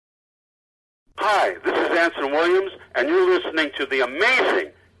Hi, this is Anson Williams, and you're listening to the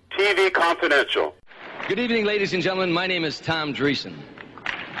amazing TV Confidential. Good evening, ladies and gentlemen. My name is Tom Dreesen.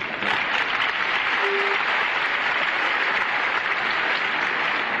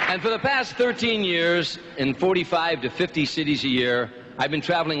 And for the past 13 years, in 45 to 50 cities a year, I've been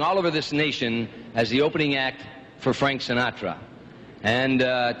traveling all over this nation as the opening act for Frank Sinatra. And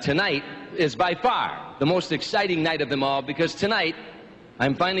tonight is by far the most exciting night of them all, because tonight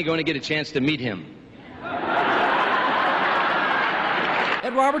I'm finally going to get a chance to meet him.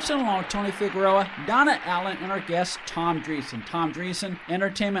 Ed Robertson, along with Tony Figueroa, Donna Allen, and our guest, Tom Dreesen. Tom Dreesen,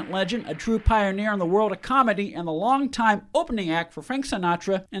 entertainment legend, a true pioneer in the world of comedy, and the longtime opening act for Frank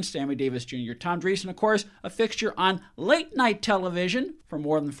Sinatra and Sammy Davis Jr. Tom Dreesen, of course, a fixture on late-night television for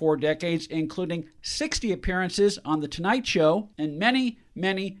more than 4 decades, including 60 appearances on The Tonight Show and many,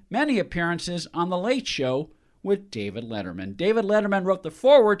 many, many appearances on The Late Show with David Letterman. David Letterman wrote the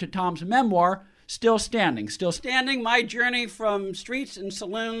foreword to Tom's memoir, Still Standing. Still Standing, my journey from streets and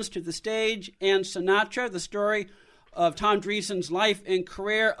saloons to the stage and Sinatra, the story of Tom Dreesen's life and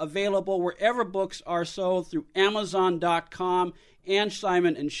career, available wherever books are sold through Amazon.com and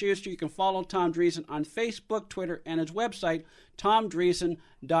Simon & Schuster. You can follow Tom Dreesen on Facebook, Twitter, and his website,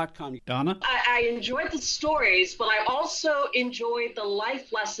 TomDreesen.com. Donna? I enjoyed the stories, but I also enjoyed the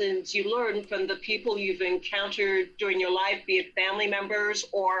life lessons you learned from the people you've encountered during your life, be it family members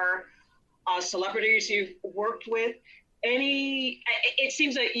or celebrities you've worked with. It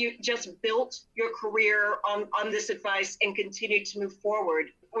seems that you just built your career on this advice and continued to move forward.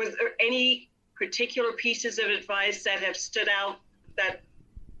 Was there any particular pieces of advice that have stood out that,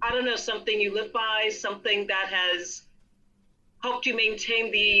 I don't know, something you live by, something that has helped you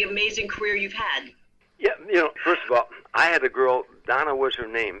maintain the amazing career you've had? Yeah, first of all, I had a girl, Donna was her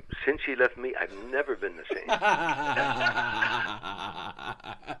name. Since she left me, I've never been the same.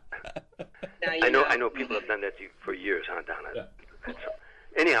 I know people have done that to you for years, huh, Donna? Yeah.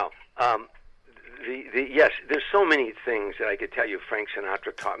 Anyhow, yes, there's so many things that I could tell you Frank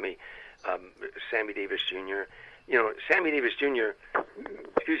Sinatra taught me, Sammy Davis Jr. Sammy Davis Jr.,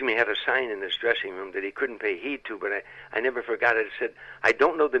 had a sign in his dressing room that he couldn't pay heed to, but I never forgot it. It said, I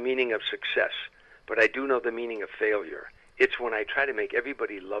don't know the meaning of success, but I do know the meaning of failure. It's when I try to make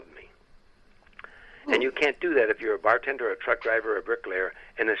everybody love me. And you can't do that if you're a bartender, a truck driver, a bricklayer,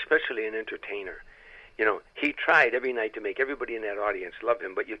 and especially an entertainer. He tried every night to make everybody in that audience love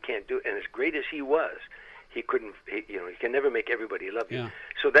him, but you can't do it. And as great as he was, he couldn't. He can never make everybody love you. Yeah.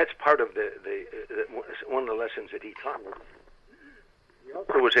 So that's part of the one of the lessons that he taught me. He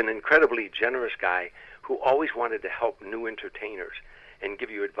also was an incredibly generous guy who always wanted to help new entertainers and give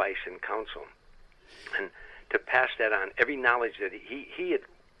you advice and counsel, and to pass that on. Every knowledge that he had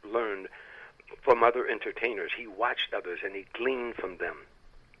learned from other entertainers, he watched others and he gleaned from them,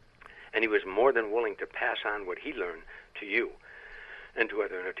 and he was more than willing to pass on what he learned to you and to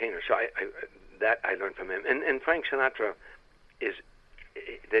other entertainers. So I learned from him. And Frank Sinatra is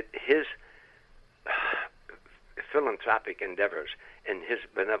that his philanthropic endeavors and his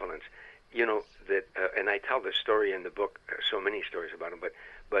benevolence, and I tell this story in the book, so many stories about him,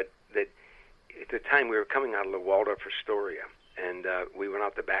 but that at the time we were coming out of the Waldorf Astoria, and we went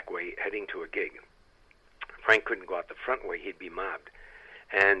out the back way heading to a gig. Frank couldn't go out the front way, he'd be mobbed.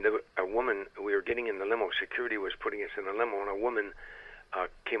 And a woman, we were getting in the limo, security was putting us in a limo, and a woman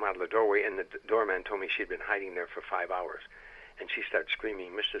came out of the doorway, and the doorman told me she'd been hiding there for 5 hours. And she started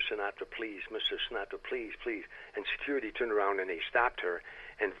screaming, Mr. Sinatra, please, Mr. Sinatra, please, please. And security turned around and they stopped her,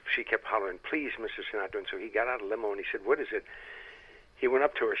 and she kept hollering, please, Mr. Sinatra. And so he got out of the limo and he said, what is it? He went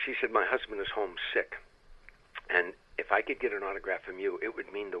up to her. She said, my husband is home sick. And if I could get an autograph from you, it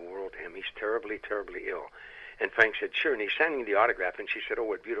would mean the world to him. He's terribly, terribly ill. And Frank said, sure. And he's signing the autograph. And she said, oh,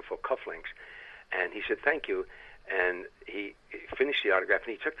 what beautiful cufflinks. And he said, thank you. And he finished the autograph,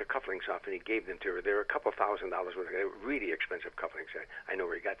 and he took the cufflinks off, and he gave them to her. They were a couple $1,000s worth. They were really expensive cufflinks. I know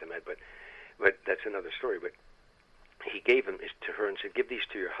where he got them at, but that's another story. But he gave them to her and said, give these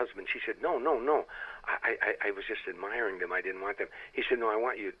to your husband. She said, no. I was just admiring them. I didn't want them. He said, no, I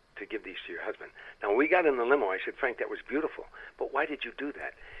want you to give these to your husband. Now, when we got in the limo, I said, Frank, that was beautiful, but why did you do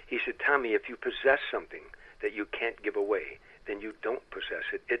that? He said, Tommy, if you possess something that you can't give away, then you don't possess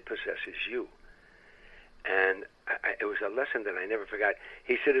it. It possesses you. And it was a lesson that I never forgot.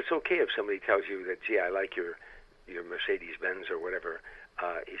 He said, it's okay if somebody tells you that, gee, I like your Mercedes-Benz or whatever.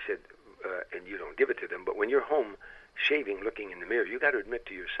 He said, and you don't give it to them. But when you're home shaving, looking in the mirror, you got to admit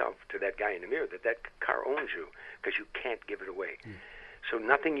to yourself, to that guy in the mirror, that car owns you, because you can't give it away. So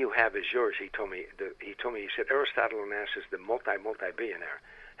nothing you have is yours, he told me. He said, Aristotle Onassis, the multi-billionaire,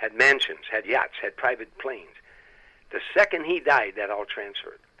 had mansions, had yachts, had private planes. The second he died, that all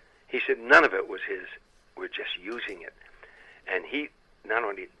transferred. He said none of it was his. We're just using it. And he not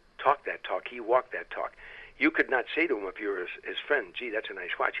only talked that talk, he walked that talk. You could not say to him if you were his friend, gee, that's a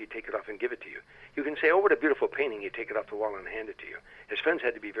nice watch, he'd take it off and give it to you. You can say, oh, what a beautiful painting, he'd take it off the wall and hand it to you. His friends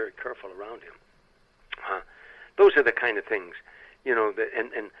had to be very careful around him. Those are the kind of things, you know,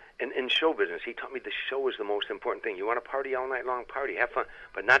 and in show business, he taught me the show is the most important thing. You want to party all night long, party, have fun,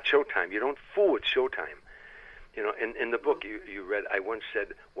 but not showtime. You don't fool with showtime. You know, in the book you read, I once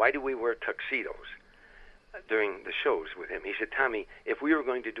said, why do we wear tuxedos during the shows with him? He said, Tommy, if we were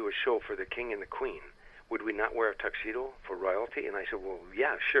going to do a show for the king and the queen, would we not wear a tuxedo for royalty? And I said, well,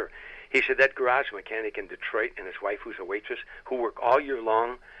 yeah, sure. He said, that garage mechanic in Detroit and his wife, who's a waitress, who work all year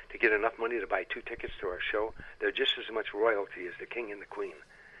long to get enough money to buy 2 tickets to our show, they're just as much royalty as the king and the queen.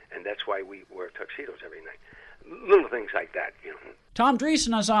 And that's why we wear tuxedos every night. Little things like that, you know. Tom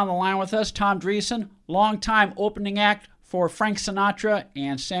Dreesen is on the line with us. Tom Dreesen, longtime opening act for Frank Sinatra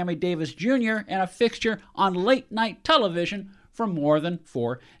and Sammy Davis Jr., and a fixture on late-night television for more than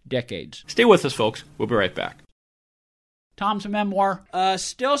 4 decades. Stay with us, folks. We'll be right back. Tom's memoir,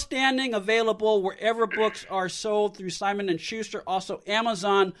 still standing, available wherever books are sold through Simon & Schuster, also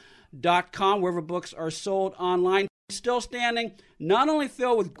Amazon.com, wherever books are sold online. Still standing, not only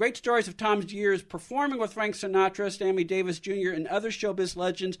filled with great stories of Tom's years performing with Frank Sinatra, Sammy Davis Jr., and other showbiz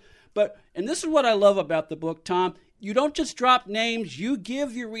legends, but, and this is what I love about the book, Tom, you don't just drop names, you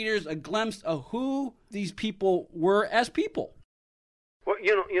give your readers a glimpse of who these people were as people. Well,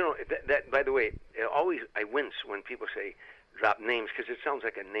 you know that by the way, I wince when people say drop names, because it sounds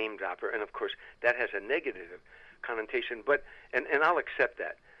like a name dropper, and of course that has a negative connotation. But and I'll accept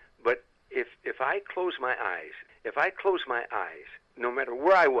that. But if I close my eyes, no matter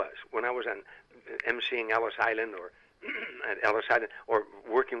where I was, when I was on emceeing Ellis Island or at Ellis Island, or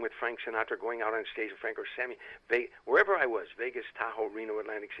working with Frank Sinatra, going out on stage with Frank or Sammy, wherever I was, Vegas, Tahoe, Reno,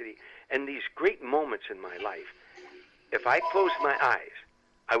 Atlantic City, and these great moments in my life. If I closed my eyes,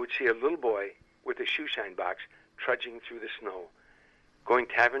 I would see a little boy with a shoe shine box trudging through the snow, going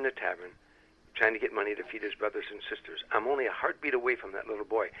tavern to tavern, trying to get money to feed his brothers and sisters. I'm only a heartbeat away from that little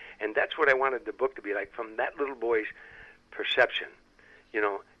boy. And that's what I wanted the book to be like, from that little boy's perception. You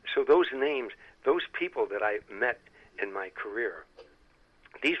know, so those names, those people that I met in my career,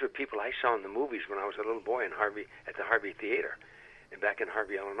 these were people I saw in the movies when I was a little boy at the Harvey Theater, and back in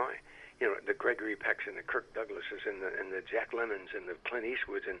Harvey, Illinois. You know, the Gregory Pecks and the Kirk Douglases and the Jack Lemmons and the Clint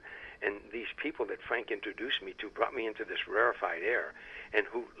Eastwoods and these people that Frank introduced me to, brought me into this rarefied air, and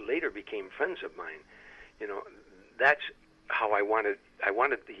who later became friends of mine. You know, that's how I wanted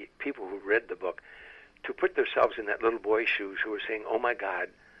the people who read the book to put themselves in that little boy's shoes, who were saying, oh my God,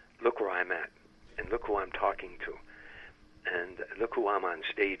 look where I'm at, and look who I'm talking to, and look who I'm on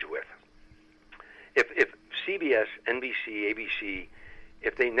stage with. If CBS, NBC, ABC,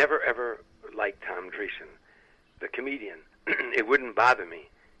 if they never ever liked Tom Dreesen, the comedian, it wouldn't bother me,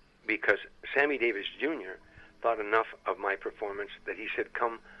 because Sammy Davis Jr. thought enough of my performance that he said,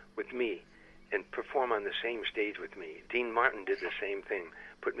 come with me and perform on the same stage with me. Dean Martin did the same thing,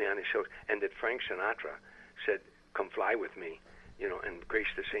 put me on his shows, and that Frank Sinatra said, come fly with me, you know, and grace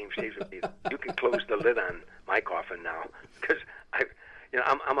the same stage with me. You can close the lid on my coffin now, because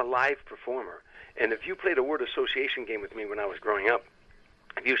I'm a live performer. And if you played a word association game with me when I was growing up,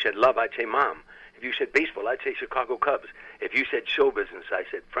 if you said love, I'd say mom. If you said baseball, I'd say Chicago Cubs. If you said show business, I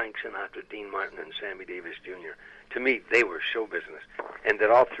said Frank Sinatra, Dean Martin, and Sammy Davis Jr. To me, they were show business. And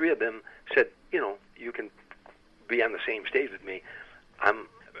that all three of them said, you know, you can be on the same stage with me. I'm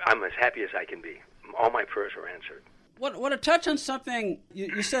as happy as I can be. All my prayers were answered. Want to touch on something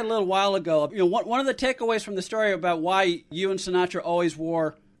you said a little while ago. You know, one of the takeaways from the story about why you and Sinatra always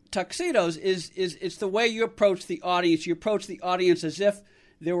wore tuxedos is it's the way you approach the audience. You approach the audience as if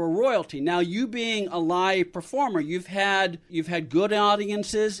they were royalty. Now, you being a live performer, you've had good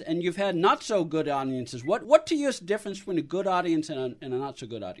audiences and you've had not so good audiences. What to you is the difference between a good audience and a not so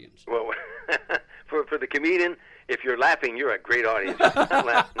good audience? Well, for the comedian, if you're laughing, you're a great audience. If you're not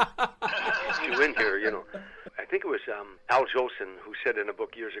laughing, you in here, you know. I think it was Al Jolson who said in a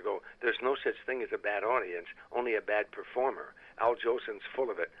book years ago, there's no such thing as a bad audience, only a bad performer. Al Jolson's full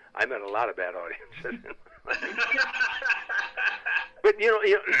of it. I met a lot of bad audiences. But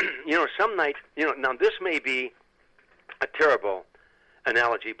you know, some nights, you know. Now this may be a terrible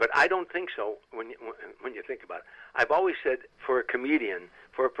analogy, but I don't think so. When you think about it, I've always said, for a comedian,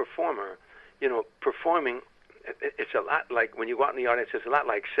 for a performer, you know, performing, it's a lot like when you go out in the audience. It's a lot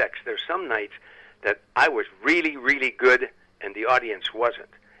like sex. There's some nights that I was really, really good and the audience wasn't,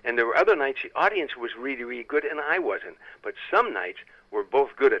 and there were other nights the audience was really, really good and I wasn't. But some nights we're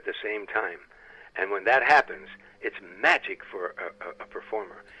both good at the same time, and when that happens, it's magic for a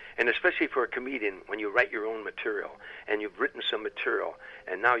performer. And especially for a comedian, when you write your own material and you've written some material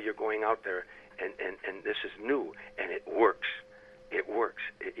and now you're going out there and this is new and it works. It works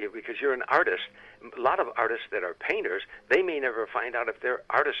because you're an artist. A lot of artists that are painters, they may never find out if their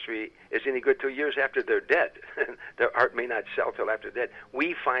artistry is any good till years after they're dead. Their art may not sell till after dead.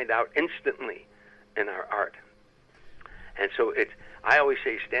 We find out instantly in our art. And so I always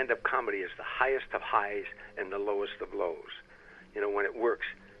say stand-up comedy is the highest of highs and the lowest of lows. You know, when it works,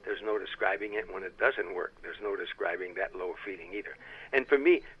 there's no describing it. When it doesn't work, there's no describing that low feeling either. And for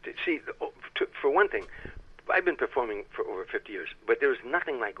me, for one thing, I've been performing for over 50 years, but there's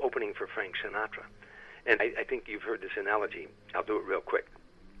nothing like opening for Frank Sinatra. And I think you've heard this analogy. I'll do it real quick.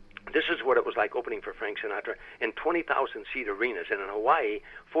 This is what it was like opening for Frank Sinatra in 20,000-seat arenas, and in Hawaii,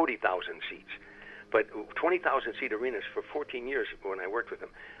 40,000 seats. But 20,000-seat arenas for 14 years when I worked with him.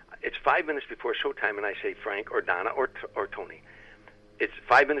 It's 5 minutes before showtime, and I say Frank or Donna or Tony. It's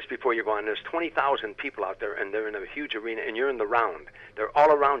 5 minutes before you go on. There's 20,000 people out there, and they're in a huge arena, and you're in the round. They're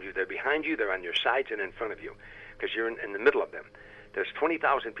all around you. They're behind you. They're on your sides and in front of you because you're in the middle of them. There's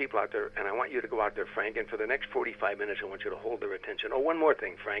 20,000 people out there, and I want you to go out there, Frank, and for the next 45 minutes, I want you to hold their attention. Oh, one more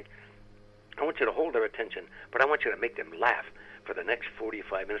thing, Frank. I want you to hold their attention, but I want you to make them laugh for the next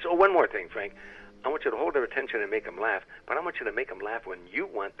 45 minutes. Oh, one more thing, Frank. I want you to hold their attention and make them laugh, but I want you to make them laugh when you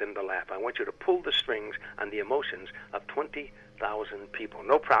want them to laugh. I want you to pull the strings on the emotions of 20,000 people.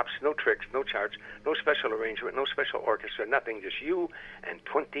 No props, no tricks, no charts, no special arrangement, no special orchestra, nothing. Just you and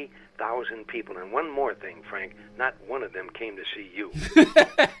 20,000 people. And one more thing, Frank, not one of them came to see you.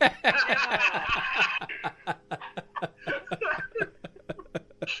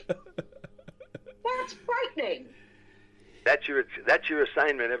 That's frightening. That's your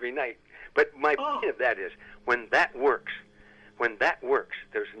assignment every night. But my point of that is, when that works,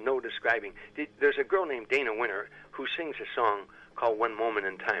 there's no describing. There's a girl named Dana Winter who sings a song called One Moment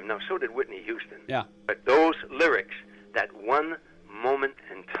in Time. Now, so did Whitney Houston. Yeah. But those lyrics, that one moment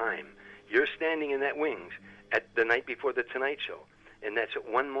in time, you're standing in that wings at the night before the Tonight Show, and that's at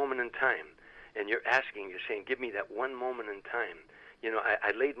one moment in time, and you're saying, give me that one moment in time. You know,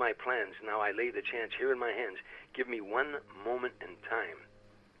 I laid my plans, now I lay the chance here in my hands. Give me one moment in time.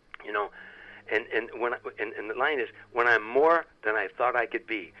 You know, and the line is, when I'm more than I thought I could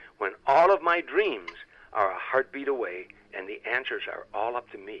be, when all of my dreams are a heartbeat away and the answers are all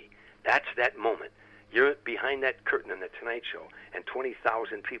up to me. That's that moment. You're behind that curtain on the Tonight Show, and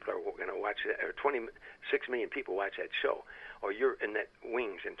 20,000 people are going to watch that, or 26 million people watch that show. Or you're in that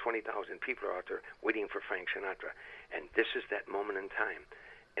wings, and 20,000 people are out there waiting for Frank Sinatra. And this is that moment in time.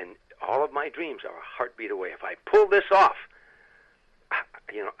 And all of my dreams are a heartbeat away. If I pull this off,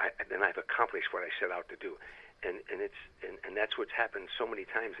 you know, then I've accomplished what I set out to do, and that's what's happened so many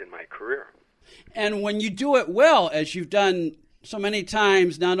times in my career. And when you do it well, as you've done so many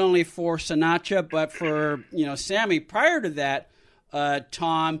times, not only for Sinatra but for Sammy prior to that,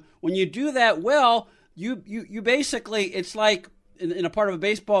 Tom, when you do that well, you basically, it's like in a part of a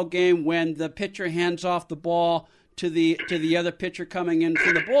baseball game when the pitcher hands off the ball to the other pitcher coming in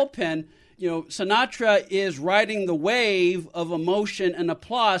from the bullpen. You know, Sinatra is riding the wave of emotion and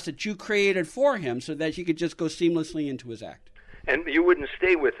applause that you created for him so that he could just go seamlessly into his act. And you wouldn't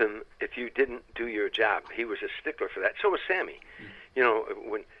stay with him if you didn't do your job. He was a stickler for that. So was Sammy. You know,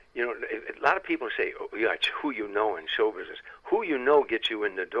 when a lot of people say, "Oh, yeah, it's who you know in show business." Who you know gets you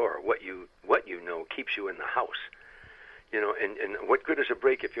in the door. What you know keeps you in the house. You know, and what good is a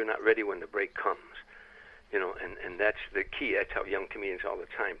break if you're not ready when the break comes? You know, and that's the key. I tell young comedians all the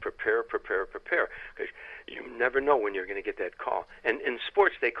time, prepare, because you never know when you're going to get that call. And in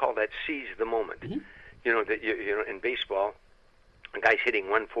sports, they call that seize the moment. Mm-hmm. You know, that you know, in baseball, a guy's hitting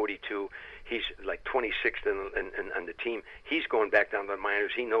 142. He's like 26th on the team. He's going back down to the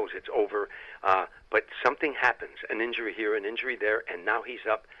minors. He knows it's over. But something happens, an injury here, an injury there, and now he's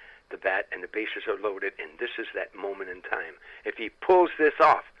up the bat, and the bases are loaded, and this is that moment in time. If he pulls this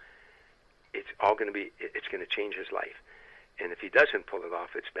off, it's going to change his life. And if he doesn't pull it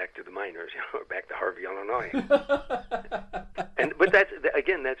off, it's back to the minors, or back to Harvey, Illinois. But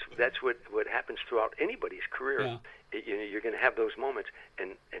that's what happens throughout anybody's career. Yeah. You're going to have those moments,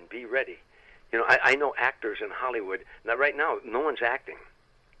 and be ready. You know, I know actors in Hollywood. Now, right now, no one's acting.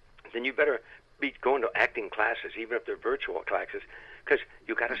 Then you better be going to acting classes, even if they're virtual classes, because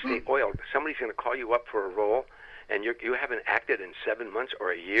you got to stay oiled. Somebody's going to call you up for a role, and you haven't acted in 7 months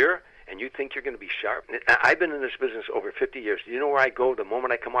or a year, and you think you're going to be sharp. I've been in this business over 50 years. Do you know where I go the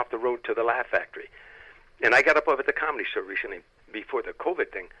moment I come off the road? To the Laugh Factory. And I got up over at the Comedy Store recently before the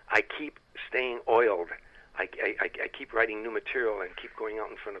COVID thing. I keep staying oiled. I keep writing new material and keep going out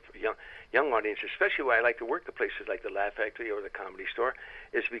in front of young audiences, especially why I like to work the places like the Laugh Factory or the Comedy Store,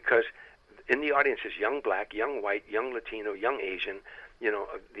 is because in the audience is young black, young white, young Latino, young Asian.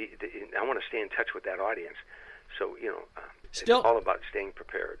 I want to stay in touch with that audience. So, it's all about staying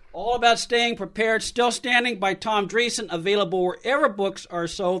prepared. All about staying prepared. Still Standing by Tom Dreesen, available wherever books are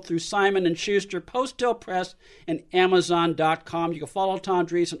sold through Simon & Schuster, Post Hill Press, and Amazon.com. You can follow Tom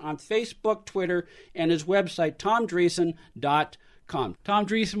Dreesen on Facebook, Twitter, and his website, tomdreesen.com. Tom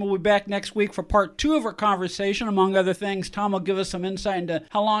Dreesen will be back next week for part 2 of our conversation. Among other things, Tom will give us some insight into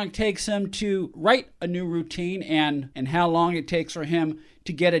how long it takes him to write a new routine and how long it takes for him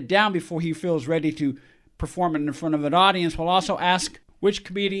to get it down before he feels ready to perform it in front of an audience. We'll also ask which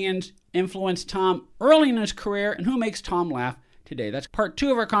comedians influenced Tom early in his career and who makes Tom laugh today. That's part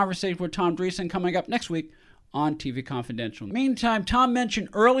 2 of our conversation with Tom Dreesen, coming up next week on TV Confidential. Meantime, Tom mentioned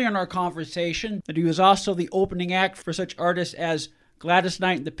earlier in our conversation that he was also the opening act for such artists as Gladys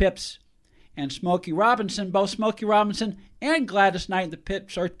Knight and the Pips and Smokey Robinson. Both Smokey Robinson and Gladys Knight and the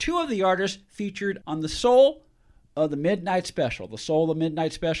Pips are 2 of the artists featured on the Soul of the Midnight Special. The Soul of the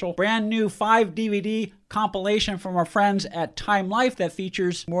Midnight Special, brand new 5-DVD compilation from our friends at Time Life that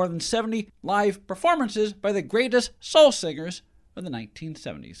features more than 70 live performances by the greatest soul singers of the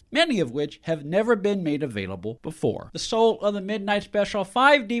 1970s, many of which have never been made available before. The Soul of the Midnight Special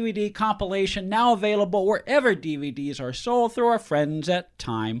 5-DVD compilation, now available wherever DVDs are sold through our friends at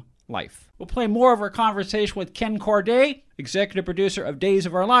Time Life. We'll play more of our conversation with Ken Corday, executive producer of Days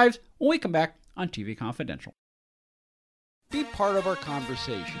of Our Lives, when we come back on TV Confidential. Be part of our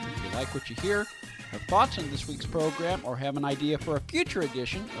conversation. If you like what you hear, have thoughts on this week's program, or have an idea for a future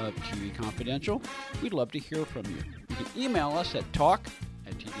edition of TV Confidential, we'd love to hear from you. You can email us at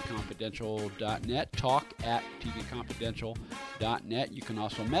talk@tvconfidential.net, talk@tvconfidential.net. You can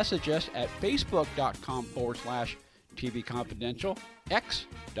also message us at facebook.com/tvconfidential,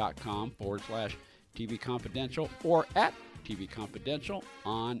 x.com/tvconfidential, or at TV Confidential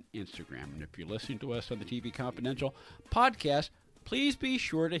on Instagram. And if you're listening to us on the TV Confidential podcast, please be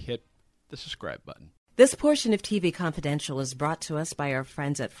sure to hit the subscribe button. This portion of TV Confidential is brought to us by our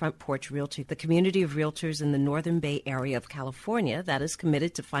friends at Front Porch Realty, the community of realtors in the Northern Bay area of California that is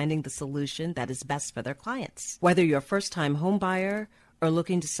committed to finding the solution that is best for their clients. Whether you're a first-time home buyer or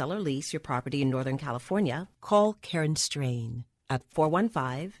looking to sell or lease your property in Northern California, call Karen Strain at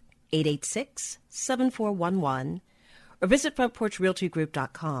 415-886-7411 or visit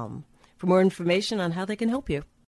frontporchrealtygroup.com for more information on how they can help you.